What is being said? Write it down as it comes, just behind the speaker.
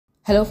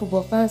Hello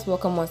football fans,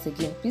 welcome once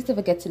again. Please don't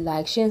forget to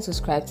like, share and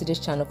subscribe to this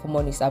channel for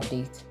more news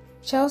updates.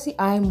 Chelsea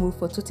eye move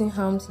for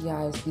Tottenham's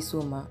Yves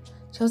Bissouma.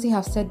 Chelsea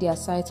have set their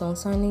sights on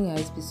signing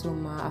Yves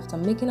Bissouma after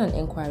making an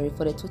inquiry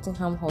for the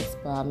Tottenham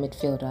Hotspur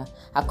midfielder,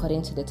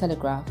 according to The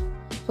Telegraph.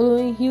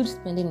 Following huge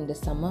spending in the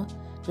summer,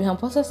 Graham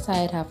Potter's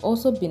side have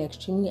also been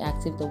extremely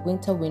active the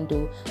winter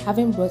window,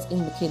 having brought in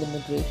Mikel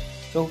Madrid,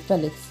 Joe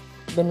Felix,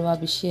 Benoit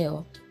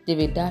Bichel,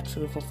 David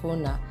Datro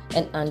Fofana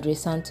and Andre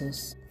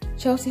Santos.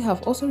 Chelsea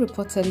have also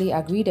reportedly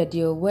agreed a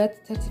deal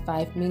worth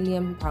 £35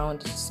 million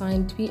to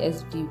sign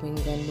PSV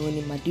winger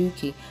Noni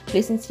Madueke,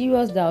 placing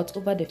serious doubt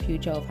over the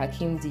future of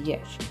Hakim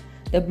Ziyech.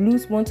 The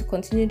Blues want to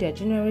continue their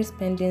January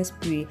spending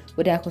spree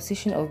with the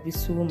acquisition of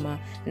Bissouma,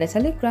 and The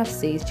Telegraph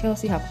says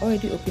Chelsea have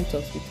already opened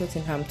talks with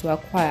Tottenham to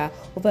acquire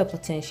over a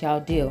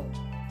potential deal.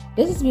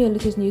 This has been your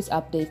latest news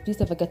update. Please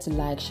don't forget to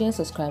like, share and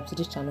subscribe to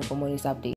this channel for more news updates.